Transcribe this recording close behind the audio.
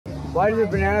Why did the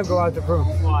banana go out the fruit?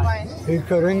 Why? He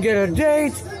couldn't get a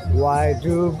date. Why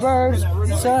do birds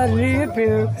suddenly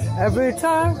appear every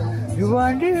time you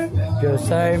are near? Just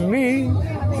like me,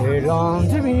 they belong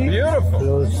to me. Beautiful.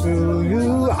 Close to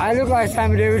you. I look like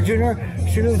Sammy Davis Jr.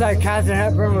 She looks like Katharine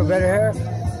Hepburn with better hair.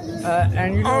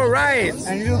 And you look, all right.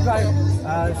 And you look like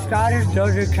Scottish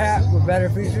Doja Cat with better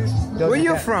features. Where are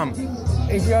you from?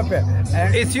 Ethiopia.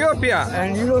 And, Ethiopia.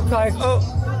 And you look like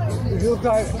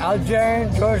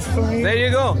Algerian George Clooney. There you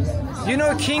go. You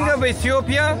know King of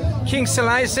Ethiopia, King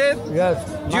Selassie? Yes.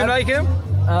 Do you like him?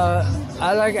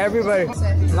 I like everybody.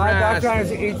 My background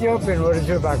is Ethiopian. What is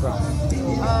your background?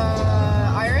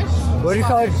 Irish. What do you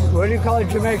call it? What do you call a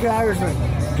Jamaican Irishman?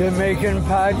 Jamaican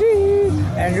Paddy.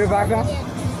 And your background?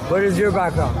 What is your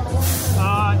background?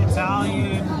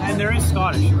 Italian, and there is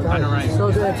Scottish. You're kind of right.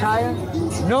 So the Italian?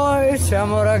 Noi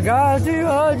siamo ragazzi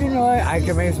oggi noi. I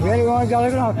can make spaghetti on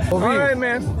Gallican. All right,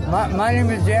 man. My name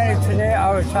is Danny. Today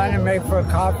I was trying to make for a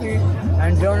coffee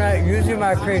and donut using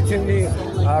my creativity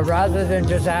rather than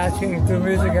just asking through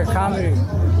music or comedy.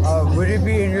 Would it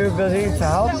be in your ability to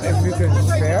help if you could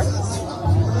spare?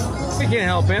 We can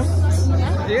help him.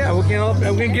 Yeah, we can help.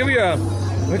 We can give you a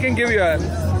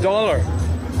 $1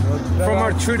 from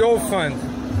our Trudeau fund.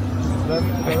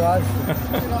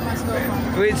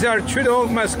 It's our Trudeau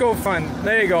must go fund.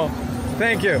 There you go.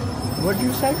 Thank you. What did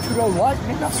you say? Trudeau what?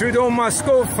 Trudeau must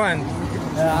go fund.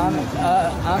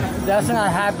 That's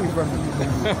not happy for me.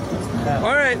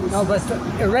 All right. No, but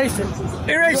erase it.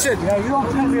 Erase it. Yeah, you don't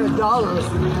pay me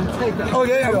 $1 and take it.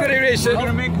 Okay, I'm gonna erase it. We're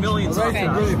gonna make millions off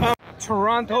that.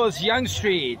 Toronto's Yonge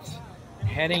Street,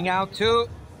 heading out to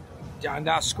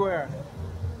Dundas Square.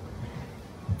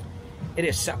 It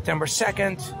is September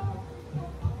 2nd,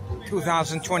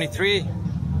 2023.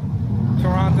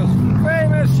 Toronto's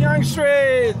famous Yonge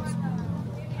Street.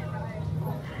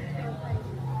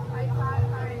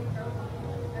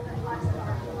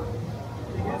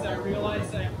 Because I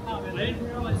realized I didn't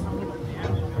realize how much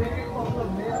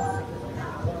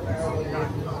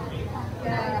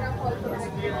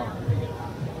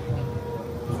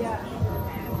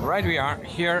Right, we are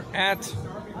here at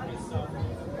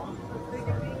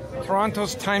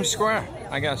Toronto's Times Square,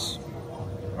 I guess.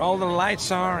 Where all the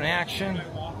lights are in action.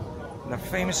 The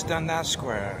famous Dundas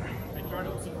Square.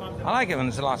 I like it when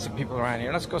there's lots of people around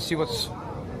here. Let's go see what's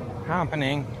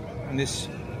happening in this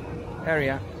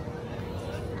area.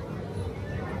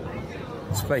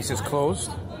 This place is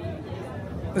closed.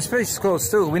 This place is closed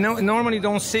too. We normally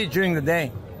don't see it during the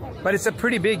day, but it's a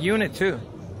pretty big unit too.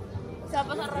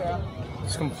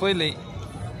 It's completely...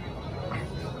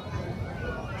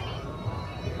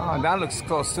 Oh, that looks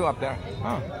close too up there.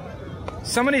 Oh.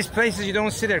 Some of these places you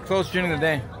don't see they're closed during the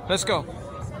day. Let's go.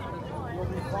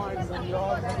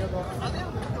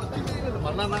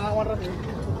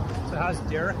 So how's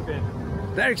Derek been?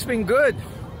 Derek's been good.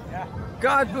 Yeah.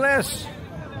 God bless.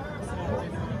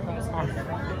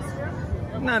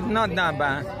 Not that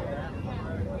bad.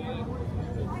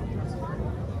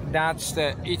 That's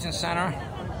the Eaton Center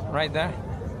right there.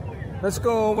 Let's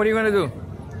go. What are you gonna do?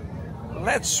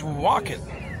 Let's walk it.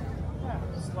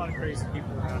 There's a lot of crazy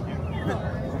people around here.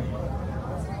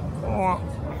 Oh,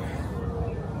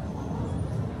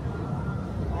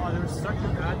 There was such a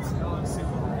bad smell in City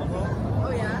Hall though.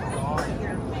 Oh yeah? God.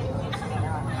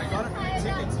 I got a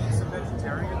ticket to eat some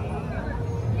vegetarian.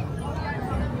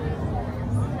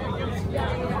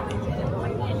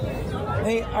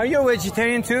 hey, are you a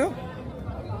vegetarian too?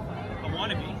 I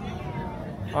want to be,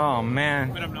 Oh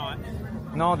man. but I'm not.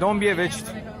 No, don't be a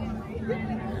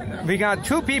vegetarian. We got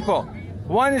two people.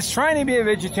 One is trying to be a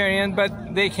vegetarian,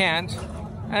 but they can't.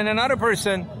 And another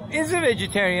person is a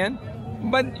vegetarian,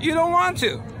 but you don't want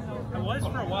to. I was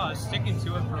for a while. I was sticking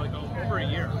to it for like over a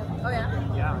year. Oh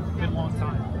yeah? Yeah, it's been a long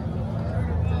time.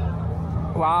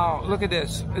 Wow, look at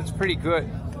this. It's pretty good.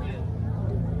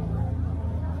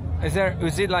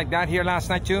 Was it like that here last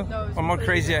night too? No, or more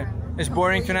crazy? It's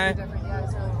boring tonight? Yeah,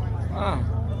 it's really boring. Oh.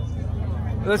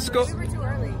 Let's go. We were too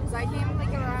early, because I came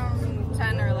like around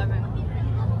 10 or 11.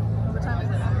 What time is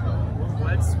it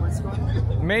now? What's going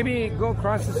on? Maybe go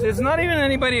across the street. There's not even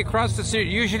anybody across the street.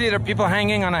 Usually there are people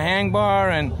hanging on a hang bar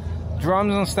and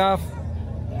drums and stuff.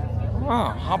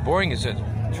 Oh, how boring is it?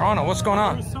 Toronto, what's going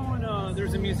on? There's someone,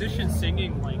 there's a musician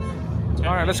singing like.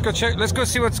 All right, let's go check. Let's go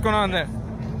see what's going on there.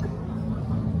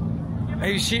 Have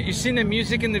you seen the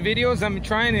music in the videos? I'm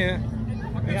trying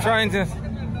to.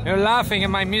 You're laughing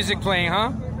at my music playing,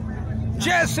 huh?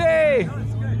 Jesse!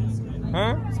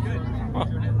 Huh? It's good.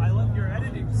 I love your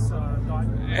editing.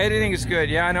 Editing is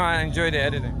good. Yeah, I know. I enjoy the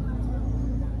editing.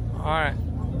 All right.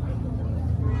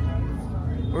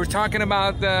 We're talking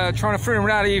about Toronto Film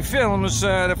Reality Films.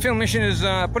 The Film Mission is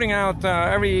putting out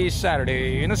every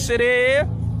Saturday in the city.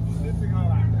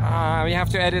 We have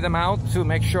to edit them out to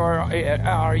make sure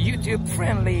are YouTube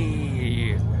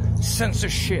friendly.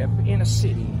 Censorship in the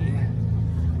city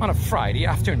on a Friday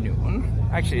afternoon.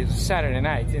 Actually, it's a Saturday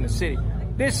night in the city.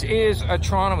 This is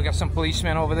Toronto. We got some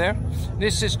policemen over there.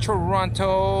 This is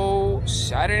Toronto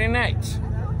Saturday night.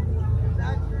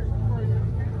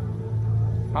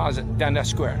 How's it? Dundas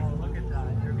Square. Look at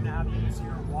that. You're going to have to use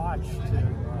your watch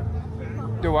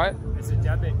to... Do what? It's a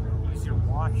debit. Use your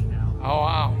watch now. Oh,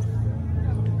 wow.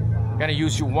 Gotta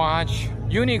use your watch.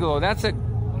 Uniqlo, that's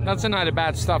not a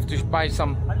bad stuff to buy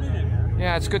some. I've been in there.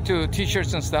 Yeah, it's good to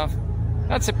t-shirts and stuff.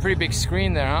 That's a pretty big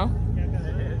screen there, huh? Yeah,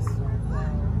 it is.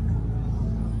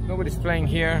 Nobody's playing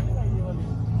here.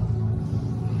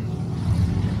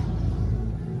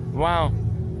 Wow.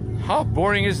 How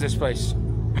boring is this place?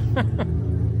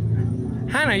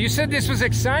 Hannah, you said this was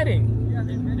exciting. Yeah,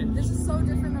 they admit it. This is so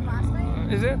different than last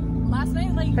night. Is it? Last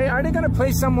night, like, Hey, are they gonna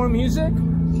play some more music?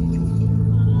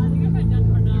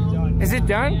 Is it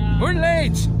done? Yeah. We're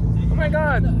late. Oh my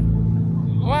God.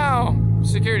 Wow.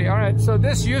 Security. All right. So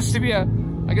this used to be I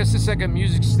guess it's like a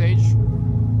music stage.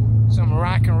 Some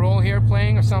rock and roll here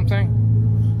playing or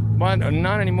something. But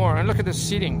not anymore. And look at the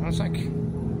seating. I was like,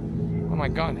 oh my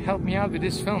God, help me out with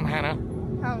this film, Hannah.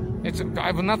 how? I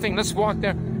have nothing. Let's walk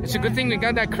there. It's a good thing we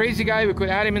got that crazy guy. We could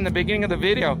add him in the beginning of the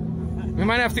video. We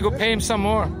might have to go pay him some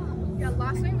more. Yeah,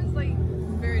 last night was like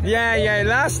very different. Yeah.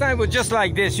 Last night was just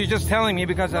like this. You're just telling me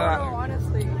because No,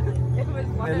 honestly. It was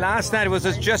the last night was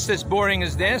just as boring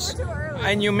as this. We're too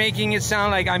early. And you're making it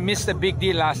sound like I missed a big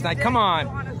deal last night. Come on.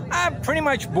 Honestly. I'm pretty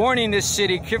much born in this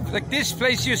city. Like this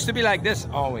place used to be like this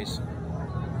always.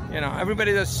 You know,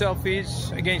 everybody does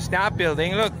selfies against that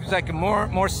building. Look, there's like more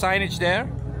signage there.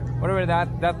 Whatever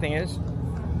that thing is.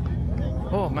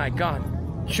 Oh my God.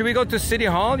 Should we go to City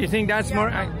Hall? Do you think that's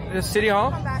more the City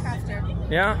Hall? Come back after.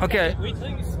 Yeah. Okay. Wait till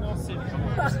you smell City.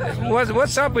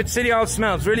 What's up with City Hall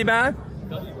smells? Really bad?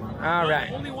 All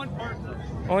right. Only one part.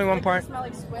 Only one part. Smell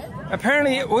like squid?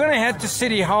 Apparently, we're gonna head to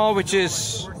City Hall, which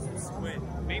is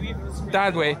Maybe if it's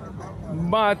that way.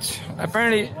 But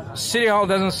apparently, City Hall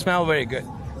doesn't smell very good.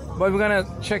 But we're gonna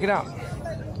check it out.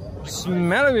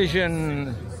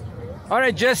 Smell-o-vision. All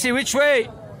right, Jesse, which way?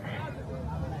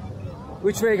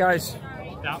 Which way, guys?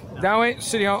 That way,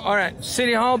 City Hall. All right,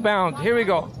 City Hall bound. Here we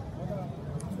go.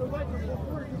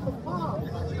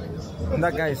 And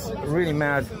that guy's really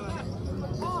mad.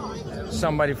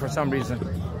 Somebody for some reason.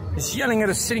 He's yelling at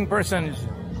a sitting person.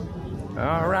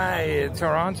 All right,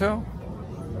 Toronto.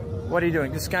 What are you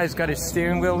doing? This guy's got his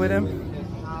steering wheel with him.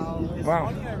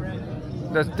 Wow.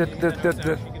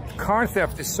 The car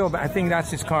theft is so bad. I think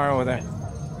that's his car over there.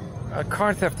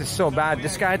 Car theft is so bad.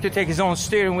 This guy had to take his own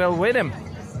steering wheel with him.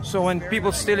 So when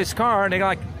people steal his car, they're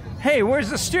like, hey, where's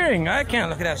the steering? I can't.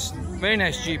 Look at that. Very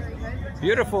nice Jeep.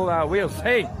 Beautiful wheels.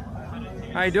 Hey,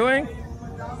 how you doing?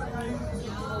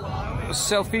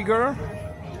 Selfie girl.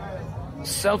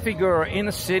 Selfie girl in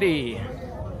the city.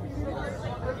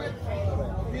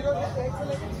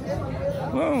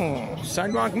 Oh,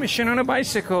 sidewalk mission on a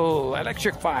bicycle.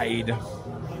 Electrified.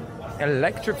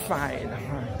 Electrified.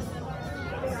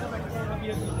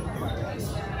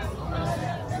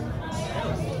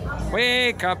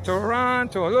 Wake up,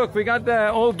 Toronto. Look, we got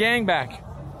the old gang back.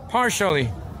 Partially.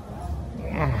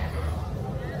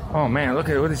 Oh man, look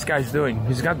at what this guy's doing.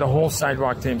 He's got the whole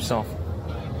sidewalk to himself.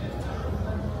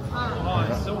 Oh,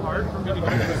 it's so hard for me to get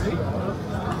to see.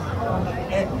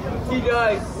 Hey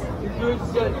guys,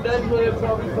 that's why I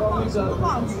probably call me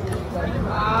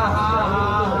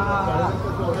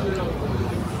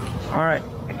All right,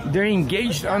 they're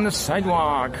engaged on the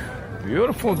sidewalk.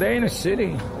 Beautiful day in the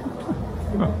city.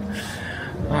 All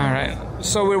right,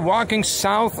 so we're walking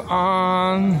south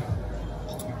on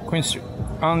Queen Street,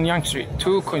 on Yonge Street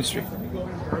to Queen Street.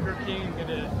 Burger King and get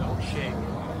a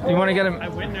milkshake. You want to get I a?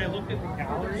 went and I looked at the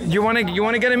calories. You want to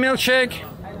get a milkshake?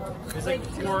 It's like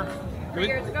 4. 3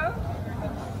 years ago,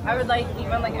 I would like eat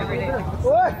one like every day.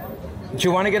 Do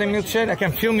you want to get a milkshake? I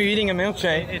can film you eating a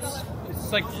milkshake. It's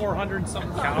like 400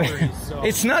 something calories. So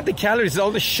It's not the calories, it's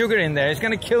all the sugar in there. It's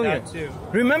gonna kill that you. too.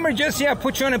 Remember, Jesse, I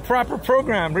put you on a proper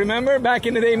program. Remember back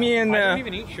in the day, me and I don't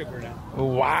even eat sugar now.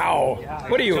 wow. Yeah,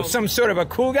 What are you, I some sort of a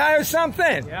cool guy or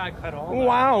something? Yeah, I cut all that.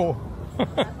 Wow.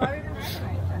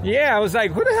 Yeah, I was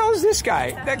like, who the hell is this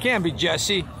guy? That can't be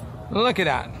Jesse. Look at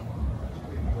that.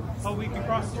 Oh, we can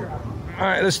cross here. All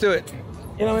right, let's do it.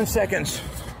 11 seconds.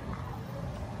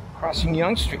 Crossing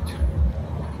Yonge Street.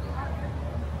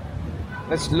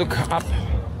 Let's look up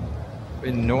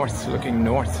in north, looking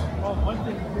north. Well, one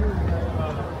thing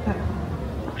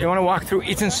here, You want to walk through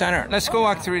Eaton Center? Let's go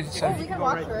walk through Eaton Oh, Center. we can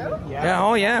walk through? Yeah.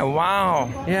 Oh yeah. Wow.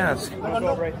 Yes.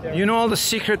 You know all the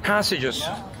secret passages.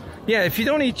 Yeah. If you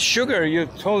don't eat sugar, you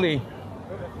totally.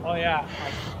 Oh yeah.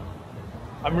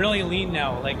 I'm really lean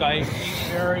now. Like I eat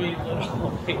very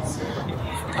little.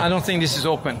 I don't think this is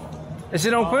open. Is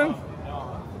it open?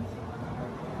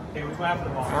 Okay, we go after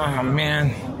the mall. Oh man.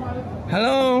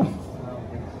 Hello.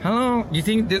 Hello. Do you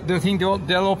think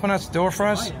they'll open us the door for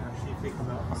us?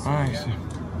 Oh, I see.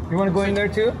 You want to go in there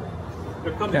too?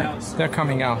 They're coming Yeah, out. they're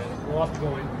coming out. We'll have to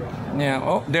go in. Yeah.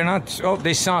 Oh, they're not. Oh,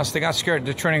 they saw us. They got scared.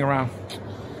 They're turning around.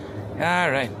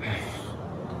 All right.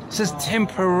 It says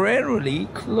temporarily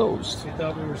closed. They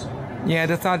thought we were somewhere. Yeah,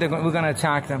 they thought we're gonna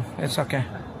attack them. It's okay.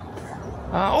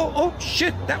 Oh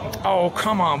shit! Oh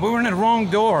come on, we were in the wrong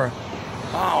door.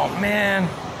 Oh man,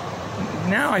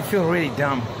 now I feel really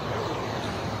dumb.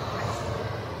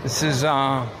 This is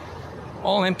all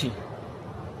empty.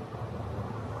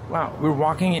 Wow, we're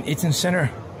walking in Eaton Center.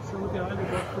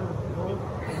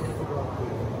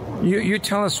 You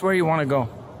tell us where you want to go.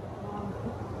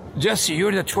 Jesse,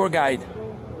 you're the tour guide.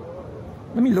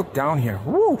 Let me look down here.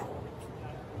 Woo!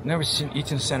 Never seen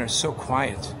Eaton Center so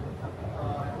quiet.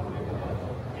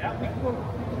 Yeah, we can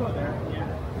go there.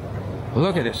 Yeah.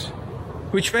 Look at this.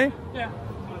 Which way? Yeah.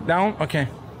 Down? Okay.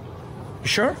 You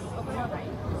sure?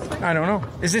 I don't know.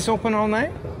 Is this open all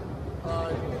night?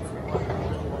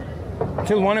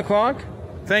 Till 1 o'clock?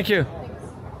 Thank you.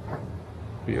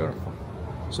 Beautiful.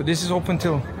 So this is open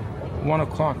till 1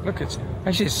 o'clock. Look, it's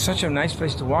actually it's such a nice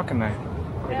place to walk at night.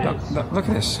 Look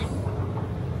at this.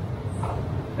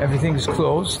 Everything is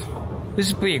closed.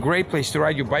 This would be a great place to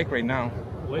ride your bike right now.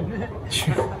 Wouldn't it?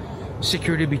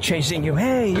 Security be chasing you.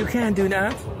 Hey, you can't do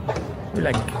that. You're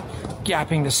like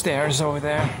gapping the stairs over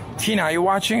there. Tina, are you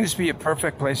watching? This would be a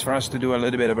perfect place for us to do a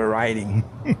little bit of a riding.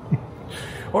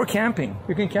 Or camping.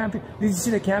 You can camp. Did you see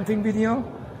the camping video?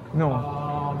 No.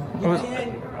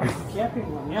 Camping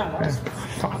one. Yeah,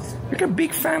 that's. You're a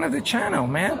big fan of the channel,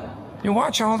 man. You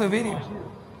watch all the videos.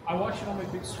 I watch it on my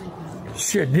big screen TV.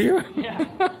 Shit, do you? Yeah.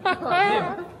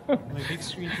 My big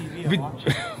screen TV. I watch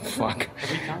it Fuck.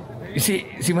 every time. You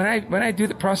see, when I do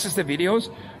the process the videos,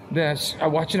 I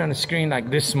watch it on the screen like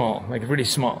this small, like really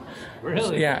small.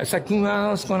 Really? Yeah, it's like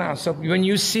what's going on. So when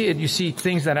you see it, you see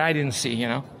things that I didn't see. You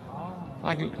know,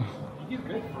 like You did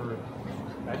good for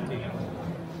that day.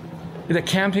 the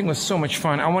camping was so much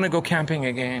fun. I want to go camping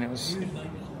again. It was.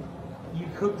 You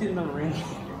cooked it in the rain.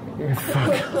 Yeah,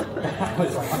 fuck. That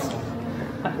was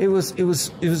awesome. It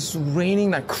was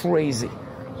raining like crazy,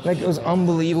 like it was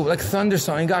unbelievable, like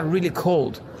thunderstorm. It got really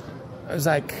cold. It was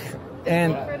like,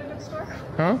 and Wilfred a good store?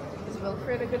 huh? Is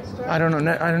Wilfred a good store? I don't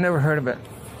know. I never heard of it.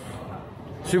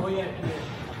 So,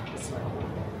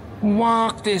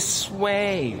 walk this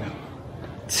way.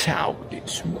 Talk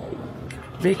this way.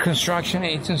 Big construction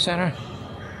at Eaton Center.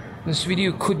 This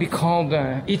video could be called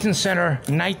Eaton Center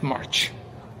Night March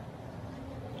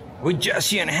with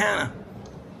Jesse and Hannah.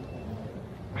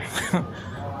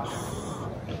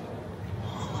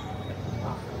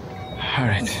 All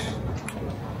right,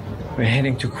 we're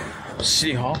heading to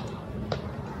City Hall.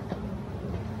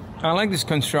 I like this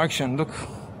construction. Look,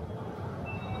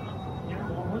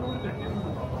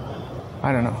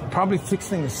 I don't know. Probably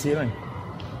fixing the ceiling.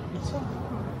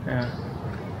 Yeah,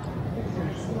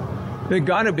 they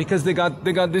got it because they got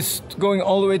this going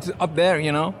all the way to up there.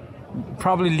 You know,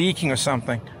 probably leaking or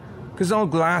something. Cause it's all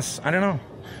glass. I don't know.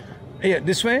 Yeah,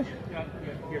 this way?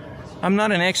 I'm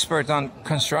not an expert on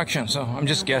construction, so I'm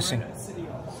just guessing.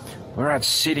 We're at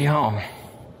City Hall.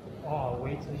 Oh,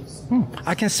 wait till you see.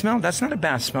 I can smell. That's not a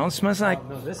bad smell. It smells like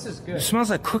No, this is it good.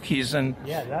 smells like cookies and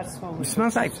Yeah, that's it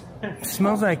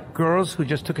smells like girls who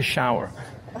just took a shower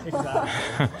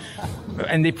exactly.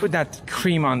 and they put that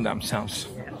cream on themselves.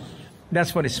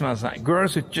 That's what it smells like.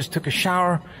 Girls who just took a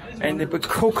shower and they put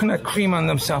coconut cream on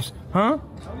themselves. Huh?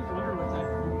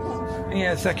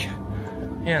 Yeah, it's like,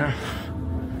 yeah.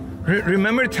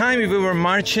 Remember the time we were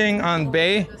marching on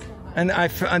Bay, and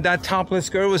and that topless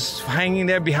girl was hanging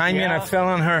there behind me, and I fell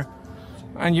on her,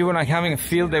 and you were like having a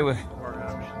field day with.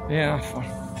 Yeah.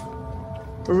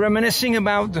 We're reminiscing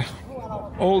about the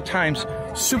old times.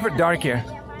 Super dark here.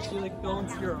 She like fell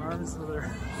into your arms with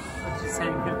her. She's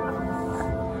hanging.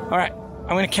 All right,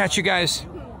 I'm gonna catch you guys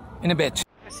in a bit.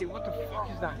 Let's see, what the fuck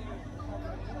is that?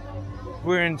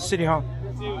 We're in City Hall.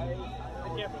 Dude,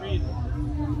 I can't breathe.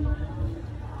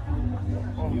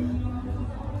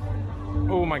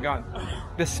 Oh my god,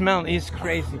 the smell is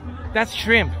crazy. That's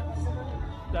shrimp.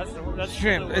 That's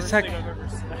Shrimp. The It's worst like- thing I've ever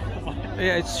smelled.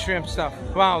 Yeah, it's shrimp stuff.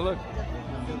 Wow, look.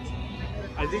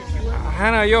 I think she went.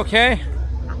 Hannah, are you okay?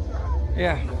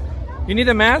 Yeah. You need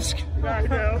a mask?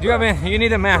 No. Do you have a, you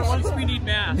need a mask. Once we need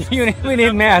masks. We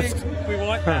need masks. We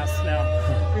want masks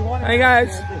now. We want Hey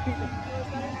guys.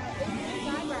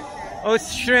 Oh,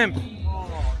 it's shrimp. Oh,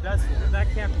 that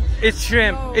can't be. It's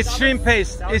shrimp. It's shrimp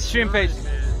paste. It's shrimp paste.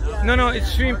 No,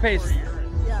 it's shrimp paste.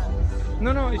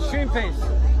 No, it's shrimp paste.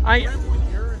 I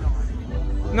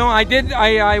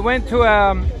went to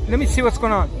let me see what's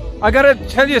going on. I gotta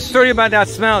tell you a story about that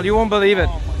smell. You won't believe it.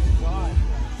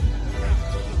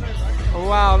 Oh,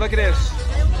 wow, look at this.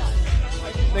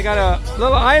 They got a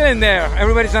little island there.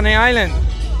 Everybody's on the island.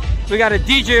 We got a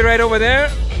DJ right over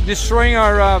there destroying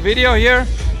our video here.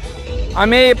 I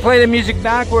may play the music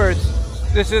backwards.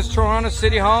 This is Toronto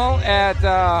City Hall at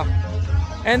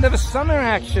end of a summer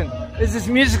action. Is this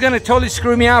music gonna totally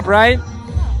screw me up, right?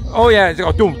 Oh yeah, it's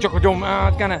gonna doom, doom.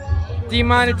 It's gonna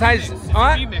demonetize.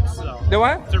 What? Remix though. The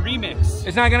what? It's a remix.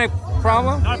 It's not gonna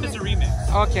problem? Not if it's a remix.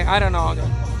 Okay, I don't know.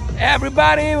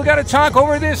 Everybody, we gotta talk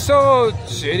over this. So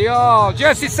City Hall.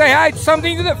 Jesse, say hi.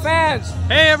 Something to the fans.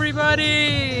 Hey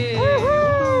everybody!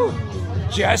 Woohoo!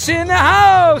 Jesse in the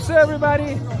house,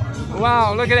 everybody.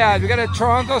 Wow, look at that. We got a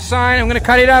Toronto sign. I'm gonna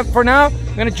cut it up for now.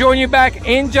 I'm gonna join you back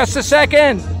in just a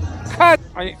second. Cut.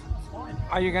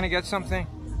 Are you gonna get something?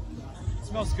 It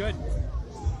smells good.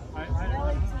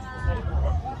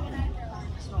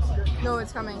 No,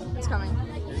 it's coming. It's coming.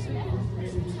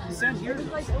 Stand here.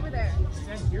 It's like over there.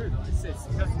 Stand here though. It's a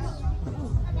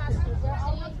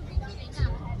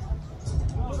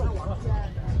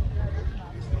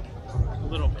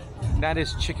little bit. That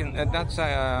is chicken. That's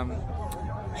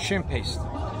shrimp paste.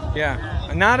 Yeah.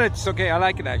 And now it's okay. I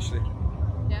like it actually.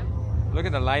 Yeah. Look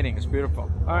at the lighting. It's beautiful.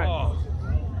 All right.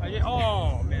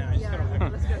 Oh man, I just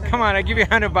gotta Come on, I give you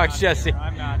 $100, Jesse.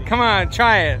 I'm not. Come on,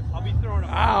 try it. I'll be throwing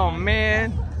a Oh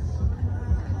man.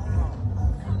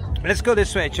 Let's go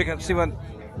this way. Check out. See what.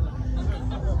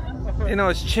 You know,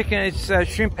 it's chicken. It's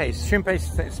shrimp paste. Shrimp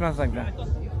paste. It smells like that.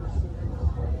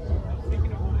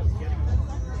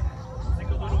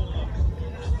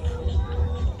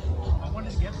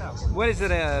 What is it?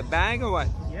 A bag or what?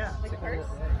 Yeah.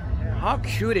 How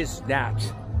cute is that?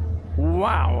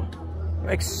 Wow.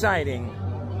 Exciting.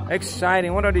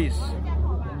 Exciting. What are these?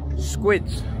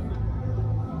 Squids.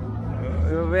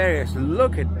 Various.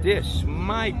 Look at this.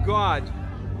 My God.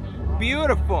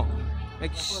 Beautiful.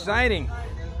 Exciting.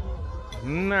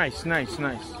 Nice, nice,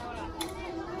 nice.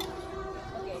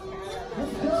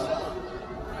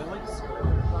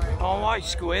 Oh, I like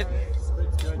squid.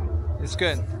 It's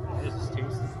good. It's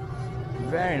tasty.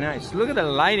 Very nice. Look at the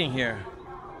lighting here.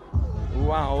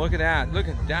 Wow, look at that. Look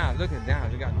at that. Look at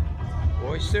that. We got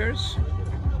oysters.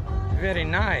 Very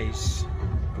nice.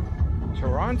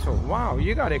 Toronto. Wow,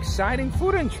 you got exciting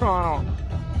food in Toronto.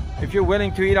 If you're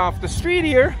willing to eat off the street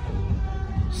here.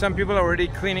 Some people are already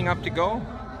cleaning up to go.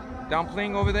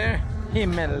 Dumpling over there.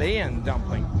 Himalayan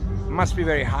dumpling. Must be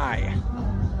very high.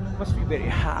 Must be very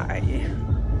high.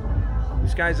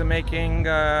 These guys are making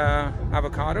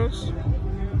avocados.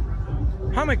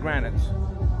 Pomegranates.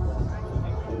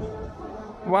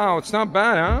 Wow, it's not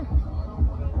bad, huh?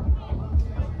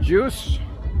 Juice.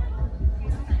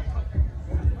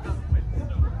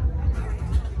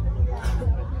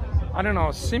 I don't know,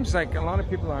 it seems like a lot of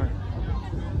people are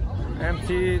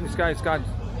empty. This guy's got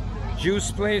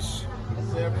juice place.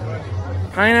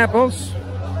 Pineapples.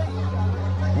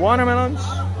 Watermelons.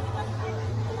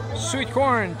 Sweet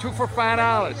corn, 2 for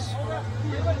 $5.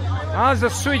 How's the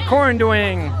sweet corn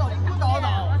doing?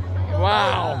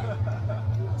 Wow.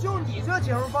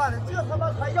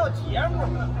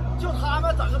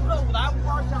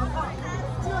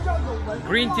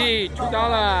 Green tea,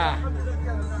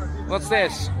 $2. What's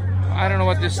this? I don't know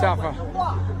what this stuff is.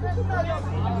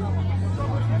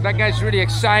 That guy's really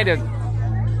excited.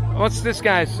 What's this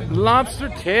guy's? Lobster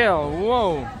tail.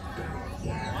 Whoa.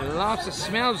 The lobster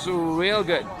smells real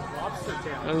good. Lobster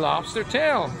tail. A lobster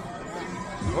tail.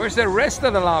 Where's the rest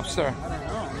of the lobster?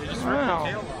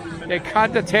 Wow. They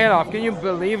cut the tail off. Can you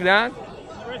believe that?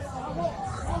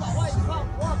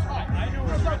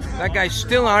 That guy's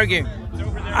still arguing.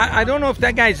 I don't know if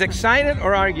that guy's excited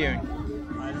or arguing.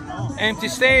 Empty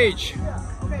stage.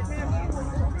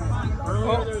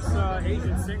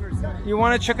 Asian singers. You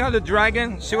want to check out the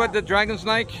dragon? See what the dragon's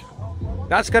like?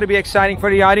 That's got to be exciting for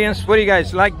the audience. What do you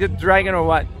guys like, the dragon or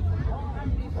what?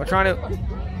 We're trying to...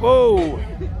 Whoa!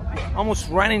 Almost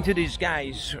ran into these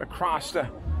guys across the...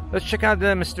 Let's check out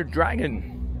the Mr.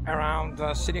 Dragon around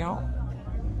City Hall.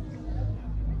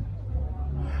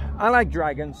 I like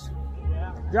dragons.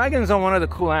 Dragons are one of the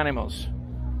cool animals.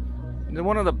 They're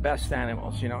one of the best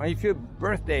animals, you know. If your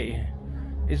birthday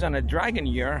is on a dragon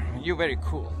year, you're very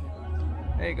cool.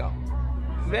 There you go.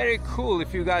 Very cool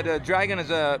if you got a dragon as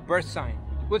a birth sign.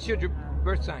 What's your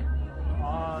birth sign?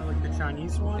 Like the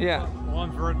Chinese one? Yeah. Well,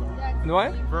 I'm Virgo.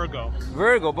 What? Virgo.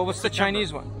 Virgo, but what's the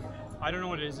Chinese one? I don't know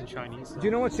what it is in Chinese. Do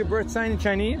you know what's your birth sign in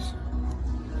Chinese?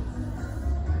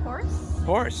 Horse?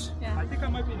 Horse. Yeah. I think I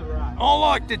might be the rat. Oh,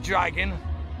 like the dragon.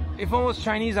 If I was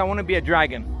Chinese, I want to be a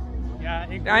dragon. Yeah,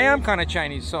 I am kind of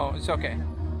Chinese, so it's okay.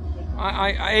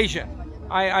 I Asian.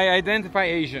 I identify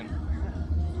Asian.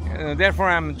 Therefore,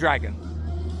 I'm a dragon.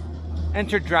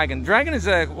 Enter dragon. Dragon is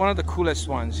one of the coolest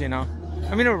ones, you know.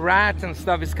 I mean, a rat and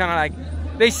stuff is kind of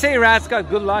like, they say rats got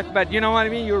good luck, but you know what I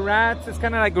mean? Your rats, it's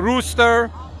kind of like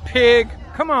rooster, pig.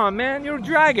 Come on, man, you're a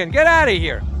dragon. Get out of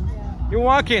here. You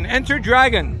walk in, enter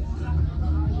dragon.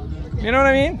 You know what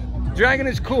I mean? Dragon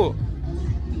is cool.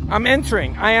 I'm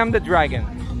entering. I am the dragon.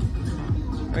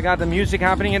 I got the music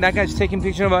happening and that guy's taking a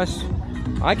picture of us.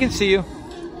 I can see you.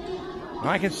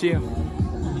 I can see you.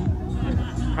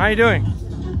 How you doing?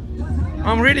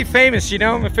 I'm really famous, you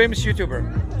know? I'm a famous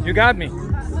YouTuber. You got me.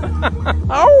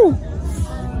 Oh!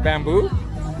 Bamboo.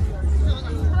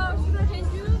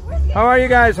 How are you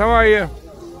guys? How are you?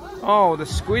 Oh, the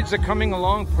squids are coming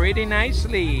along pretty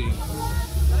nicely.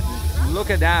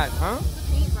 Look at that, huh?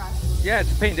 Yeah,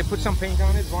 it's paint. They put some paint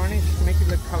on it, varnish, to make it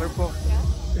look colorful.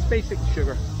 It's basic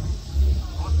sugar.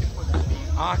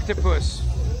 Octopus.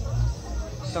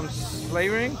 Some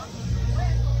flavoring.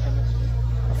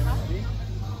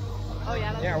 Oh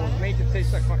yeah, that's Yeah, right. we'll make it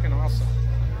taste like fucking awesome.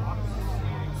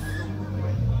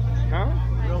 Huh?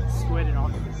 Grilled squid and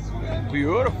octopus.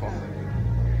 Beautiful.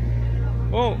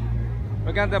 Oh,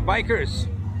 we got the bikers.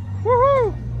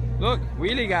 Woohoo! Look,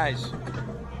 wheelie guys.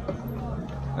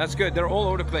 That's good. They're all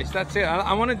over the place. That's it.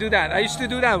 I want to do that. I used to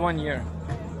do that one year.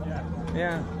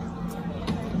 Yeah.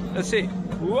 Let's see.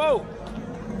 Whoa!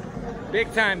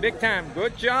 Big time, big time.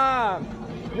 Good job.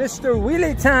 Mr.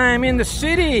 Wheelie time in the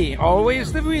city.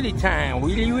 Always the wheelie time.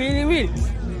 Wheelie, wheelie,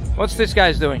 wheelie. What's this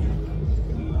guy's doing?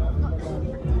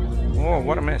 Oh,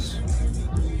 what a mess.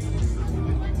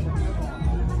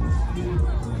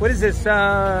 What is this?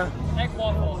 Egg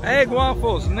waffles. Egg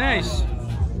waffles. Nice.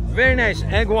 Very nice.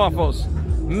 Egg waffles.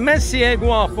 Messy egg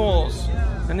waffles.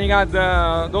 And you got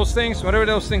those things, whatever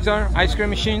those things are, ice cream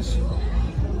machines.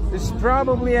 This is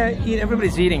probably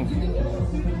everybody's eating.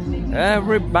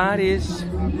 Everybody's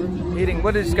eating.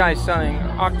 What is this guy selling?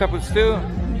 Octopus stew.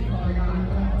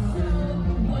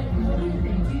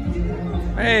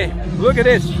 Hey, look at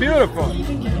this. Beautiful.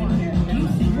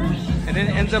 And then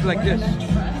it ends up like this.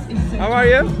 How are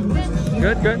you?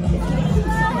 Good, good.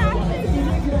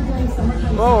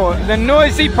 Oh, the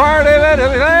noisy part of it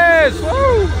is.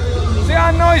 Woo! See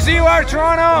how noisy you are,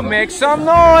 Toronto? Make some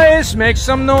noise. Make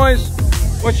some noise.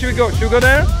 What should we go? Should we go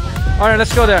there? All right,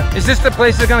 let's go there. Is this the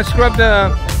place that's gonna screw up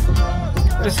the?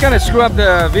 It's gonna screw up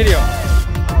the video.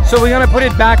 So we're gonna put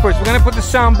it backwards. We're gonna put the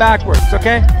sound backwards,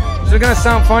 okay? So it's gonna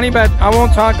sound funny, but I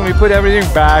won't talk when we put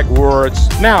everything backwards.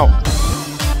 Now.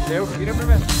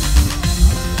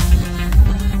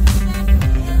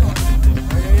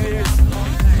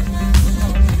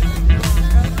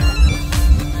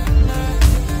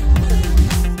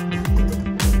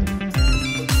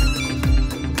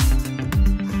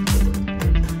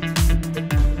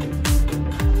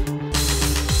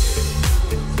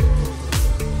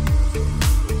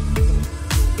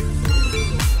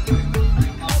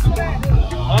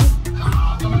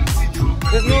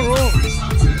 There's no room.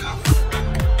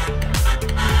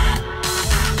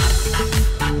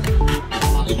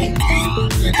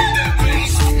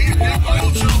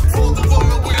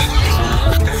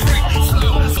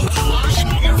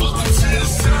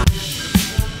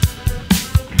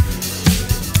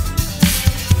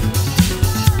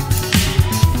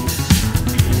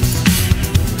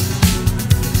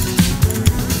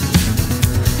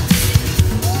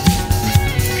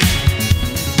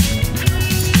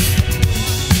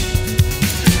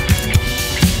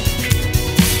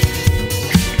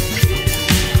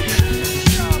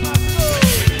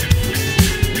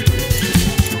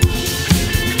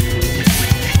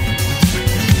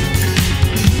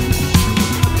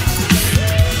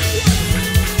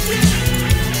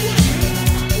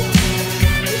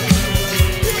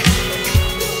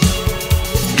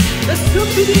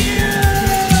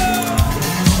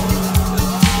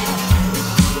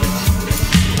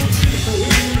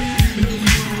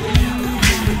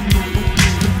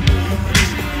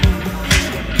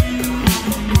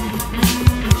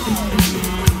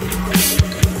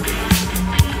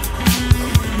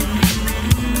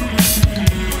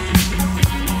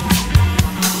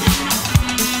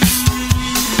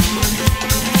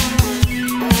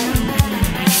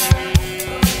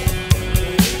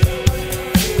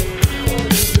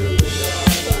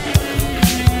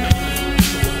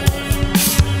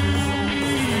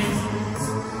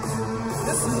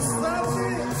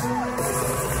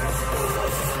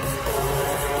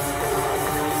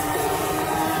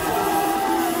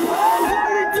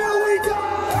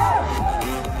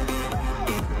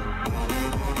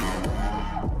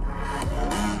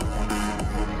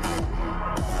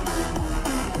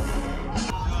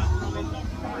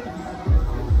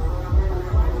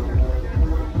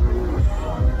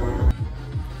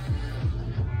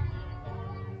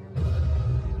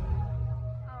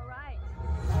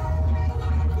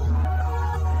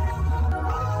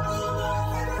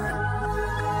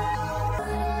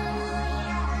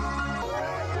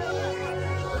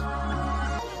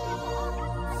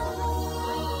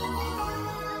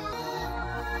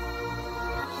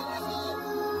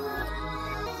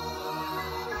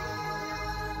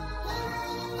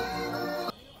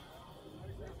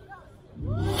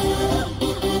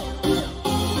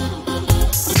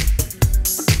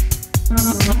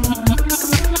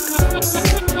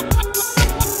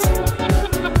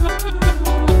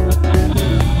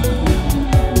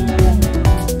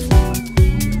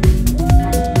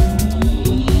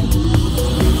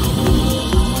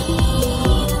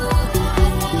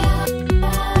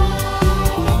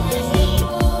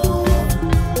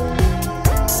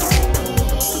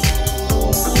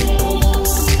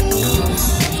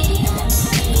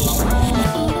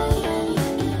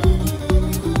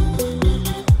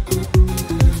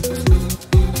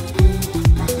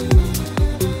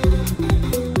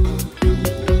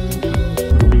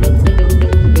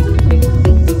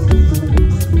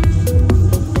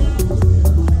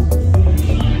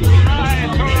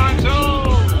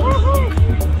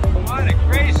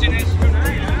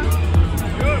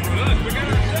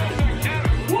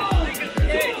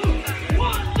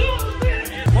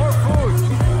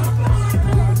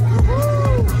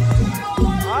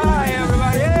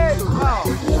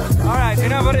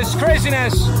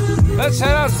 craziness. Let's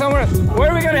head out somewhere. Where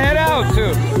are we gonna head out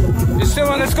to? You still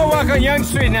want? Let's go walk on Yonge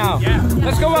Street now. Yeah.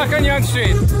 Let's go walk on Yonge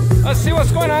Street. Let's see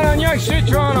what's going on Yonge Street,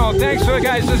 Toronto. Thanks for it,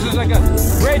 guys. This is like a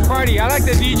great party. I like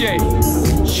the DJ.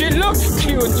 She looks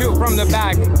cute too from the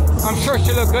back. I'm sure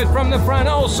she looked good from the front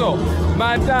also,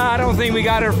 but I don't think we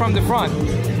got her from the front.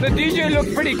 The DJ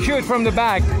looked pretty cute from the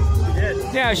back. She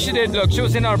did. Yeah, she did look. She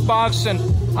was in our box, and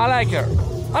I like her.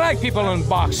 I like people in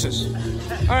boxes.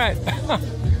 All right.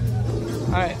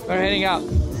 All right, we're heading out.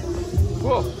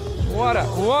 Whoa,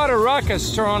 what a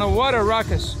ruckus, Toronto, what a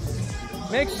ruckus.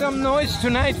 Make some noise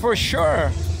tonight for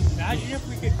sure. Imagine if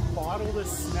we could bottle the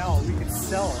smell, we could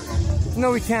sell it.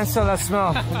 No, we can't sell that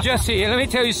smell. Jesse, let me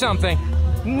tell you something.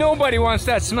 Nobody wants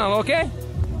that smell, okay?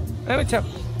 Let me tell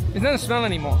you, it doesn't smell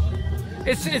anymore.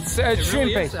 It's shrimp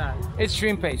really paste. is that. It's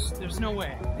shrimp paste. There's no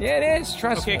way. Yeah, it is,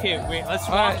 trust me. Okay, wait, let's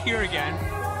All walk right. here again,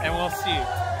 and we'll see.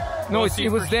 No, We'll see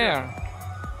it was for there. sure.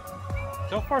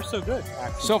 So far, so good,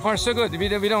 actually. So far, so good. We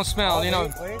don't smell, you know.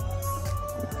 Wait.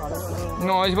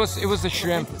 No, it was the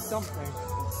shrimp. Something.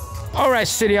 All right,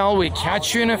 City Hall, we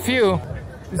catch you in a few.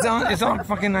 It's on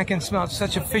fucking, I can smell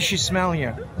such a fishy smell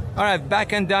here. All right,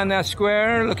 back in Dundas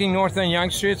Square, looking north on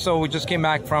Yonge Street. So we just came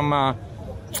back from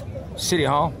City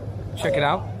Hall. Check it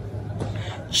out.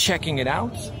 Checking it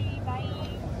out.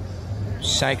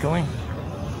 Cycling.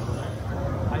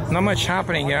 Not much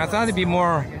happening here. I thought it'd be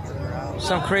more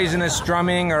some craziness,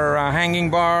 drumming or hanging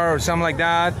bar or something like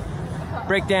that.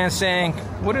 Breakdancing.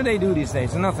 What do they do these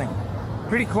days? Nothing.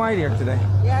 Pretty quiet here today.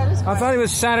 Yeah, it is. I thought it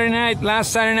was Saturday night,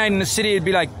 last Saturday night in the city. It'd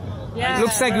be like, Yeah.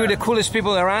 looks like we're the coolest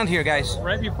people around here, guys.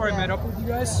 Right before I met up with you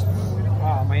guys,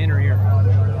 my inner ear.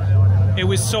 It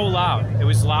was so loud. It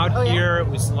was loud here, it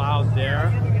was loud there,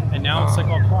 and now it's like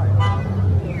all quiet.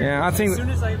 Yeah, I As think, soon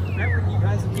as I met with you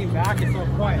guys and came back, it's all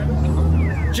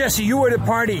quiet. Jesse, you were at the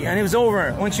party and it was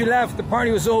over. Once you left, the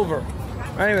party was over.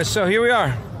 Anyway, so here we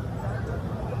are.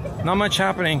 Not much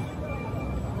happening.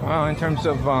 In terms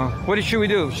of, what should we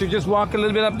do? Should we just walk a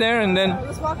little bit up there and then?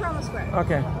 Let's walk around the square.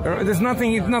 Okay. There's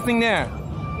nothing there.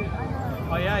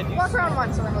 Oh yeah, I do. Walk around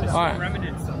once and then we'll go. All right.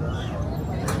 Remnants of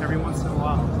it every once in a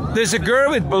while. There's a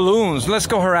girl with balloons. Let's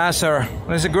go harass her.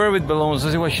 There's a girl with balloons.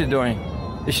 Let's see what she's doing.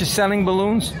 Is she selling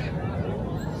balloons?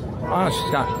 Oh,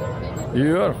 she's got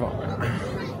beautiful.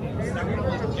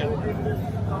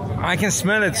 I can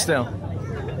smell it still.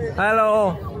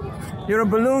 Hello. You're a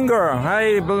balloon girl.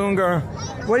 Hi, balloon girl.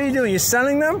 What are you doing? You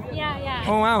selling them? Yeah.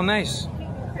 Oh, wow, nice.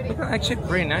 Actually,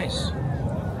 pretty nice.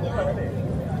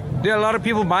 Do a lot of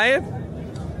people buy it?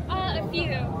 A few.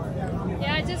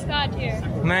 Yeah, I just got here.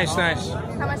 Nice, nice.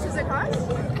 How much does it cost?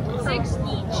 6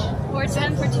 each, or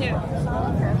 10 for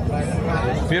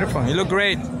 2. Beautiful. You look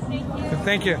great.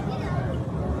 Thank you.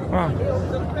 Wow.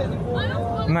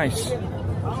 Nice.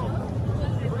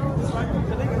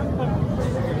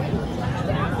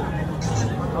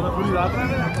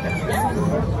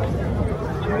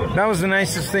 That was the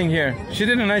nicest thing here. She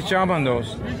did a nice job on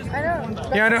those.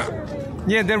 I know.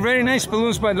 Yeah, they're very nice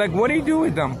balloons, but like, what do you do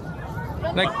with them?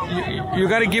 Like, you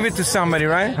got to give it to somebody,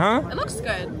 right? Huh? It looks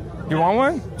good. You want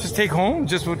one? Just take home?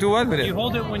 Just do what with You it?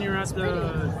 hold it when you're at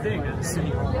the thing at the city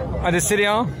hall. At the City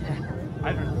Hall?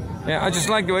 I don't know. Yeah, I just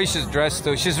like the way she's dressed,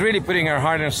 though. She's really putting her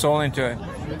heart and soul into it.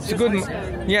 It's a good,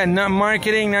 yeah,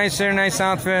 marketing, nice hair, nice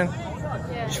outfit.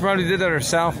 She probably did that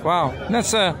herself. Wow,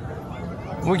 that's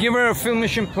we give her a Film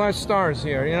Mission Plus stars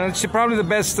here. You know, she's probably the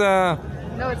best. No,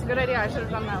 it's a good idea. I should have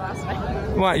done that last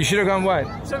night. What? You should have gone what?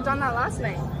 Should have done that last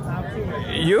night.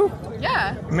 You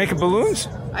Yeah. make balloons?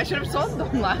 I should have sold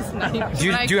them last night. Do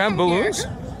you have balloons?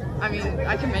 I mean,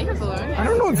 I can make a balloon. I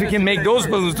don't know if you can make those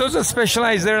balloons. Those are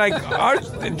specialized. They're like art.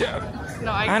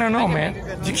 No, I don't know, man.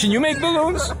 Can you make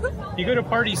balloons? You go to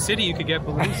Party City, you could get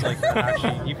balloons like that,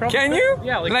 actually. You probably Can could. you?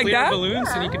 Yeah, like clear that? balloons,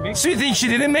 and you can make. So you think she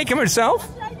didn't make them herself?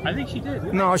 I think she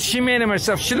did. No, she made them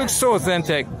herself. She looks so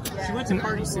authentic. She went to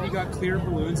Party City, got clear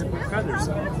balloons, and put feathers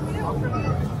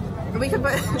on. We could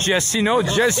put. Jesse, no,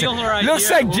 Jesse. steal her idea.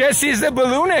 Looks like Jesse is the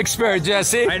balloon expert,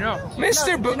 Jesse. I know.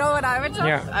 Mr. You know what I would do?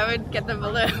 Yeah. I would get the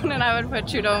balloon and I would put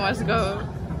Trudeau must go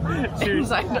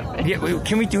inside of it. Yeah,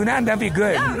 can we do that? That'd be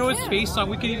good. You know his face on.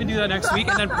 We could even do that next week,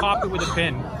 and then pop it with a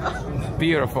pin.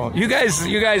 Beautiful. You guys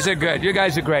are good. You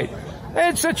guys are great.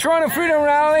 It's a Toronto Freedom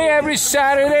Rally every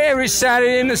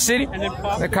Saturday in the city. And then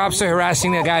pop The cops are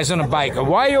harassing the guys on a bike.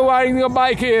 Why are you riding your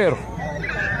bike here?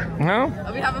 No?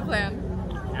 We have a plan.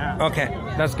 Okay,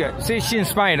 that's good. See, she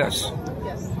inspired us.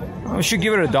 Yes. We should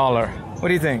give her $1. What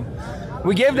do you think?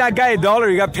 We gave that guy $1.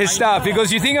 He got pissed off. He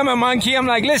goes, "You think I'm a monkey?" I'm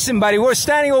like, "Listen, buddy, we're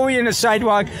standing over here in the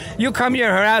sidewalk. You come here,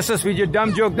 harass us with your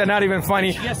dumb joke that's not even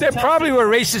funny." There probably were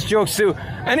racist jokes too.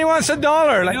 And he wants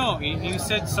 $1. Like, no, you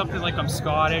said something like I'm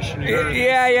Scottish. And you're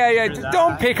yeah.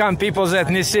 Don't pick on people's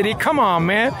ethnicity. Come on,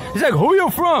 man. He's like, "Who you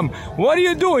from? What are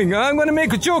you doing?" "I'm going to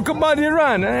make a joke about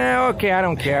Iran." Okay, I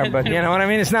don't care, but you know what I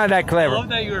mean? It's not that clever. I love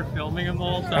that you were filming him the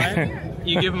whole time.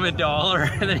 You give him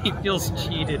 $1 and then he feels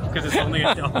cheated because it's only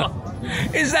 $1.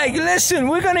 It's like, "Listen,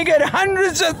 we're going to get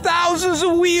hundreds of thousands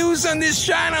of views on this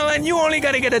channel and you only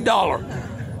got to get $1.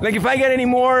 Like if I get any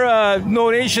more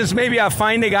donations, maybe I'll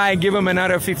find a guy and give him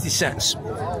another 50 cents.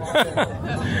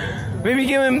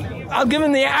 Maybe I'll give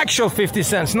him the actual 50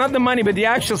 cents, not the money, but the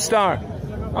actual star.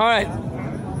 All right,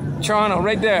 Toronto,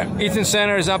 right there. Eaton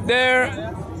Center is up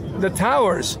there. The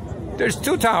towers, there's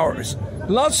 2 towers.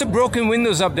 Lots of broken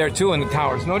windows up there too in the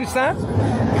towers. Notice that?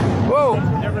 Whoa.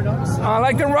 Never noticed that. I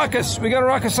like the ruckus. We got a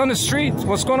ruckus on the street.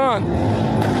 What's going on?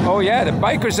 Oh yeah, the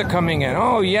bikers are coming in.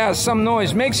 Oh yeah, some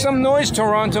noise. Make some noise,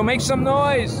 Toronto. Make some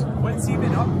noise. What's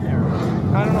even up there?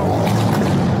 I don't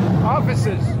know.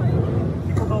 Offices.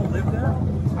 People don't live there?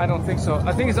 I don't think so.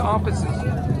 I think it's offices.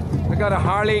 We got a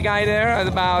Harley guy there at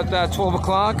about 12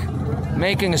 o'clock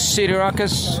making a city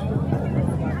ruckus.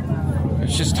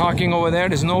 She's talking over there.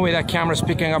 There's no way that camera's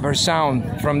picking up her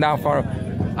sound from that far.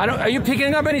 Are you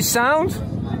picking up any sound?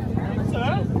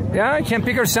 Yeah, I can't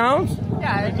pick her sound?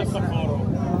 Yeah. It's just a photo.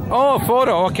 Oh, a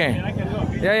photo, okay. I can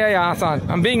do it. Yeah, I thought.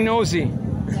 I'm being nosy.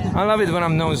 I love it when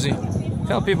I'm nosy.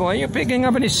 Tell people, "Are you picking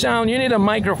up any sound? You need a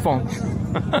microphone."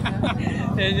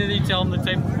 And then you tell them the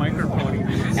type of microphone you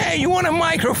use. "Hey, you want a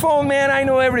microphone, man? I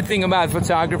know everything about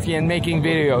photography and making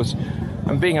videos."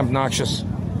 I'm being obnoxious.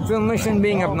 Film mission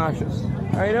being obnoxious.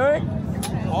 How you doing?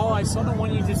 Oh, I saw the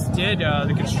one you just did,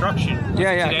 the construction.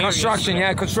 Yeah, Today or construction. yesterday.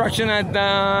 Yeah, construction at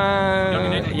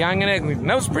Young and Egg.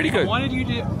 That was pretty I good. wanted you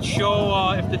to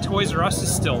show if the Toys R Us is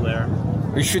still there.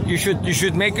 You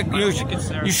should make a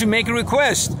you should make a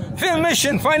request. Film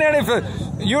mission. Find out if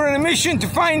you're on a mission to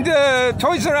find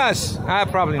Toys R Us.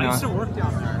 Probably I used not. to work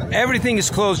down there. Everything is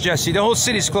closed, Jesse. The whole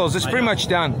city's closed. It's pretty much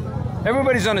done.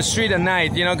 Everybody's on the street at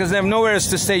night, you know, because they have nowhere else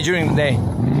to stay during the day.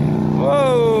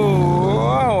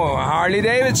 Whoa, Harley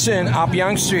Davidson up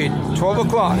Yonge Street, 12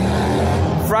 o'clock.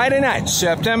 Friday night,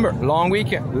 September, long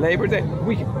weekend, Labor Day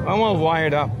weekend. I'm all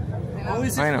wired up. Oh,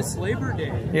 is I know. it this Labor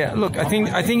Day? Yeah, look, I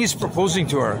think he's proposing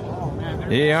to her.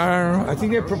 Yeah, I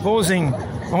think they're proposing.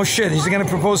 Oh shit, he's gonna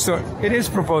propose to her. It is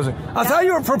proposing. I thought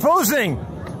you were proposing.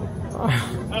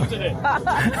 Not today. I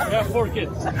have 4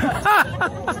 kids.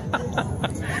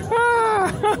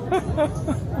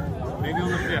 Maybe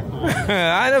on the 5th one.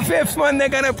 On the 5th one, they're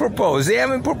gonna propose. They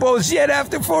haven't proposed yet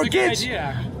after 4 kids. Good idea,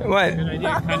 actually. What? Good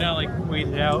idea. Kind of like wait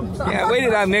it out. Yeah, wait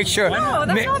it out. Make sure. No,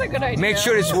 that's not a good idea. Make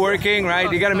sure it's working, right?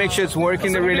 You gotta make sure it's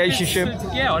working, the relationship.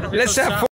 Yeah, what if it Let's goes have south?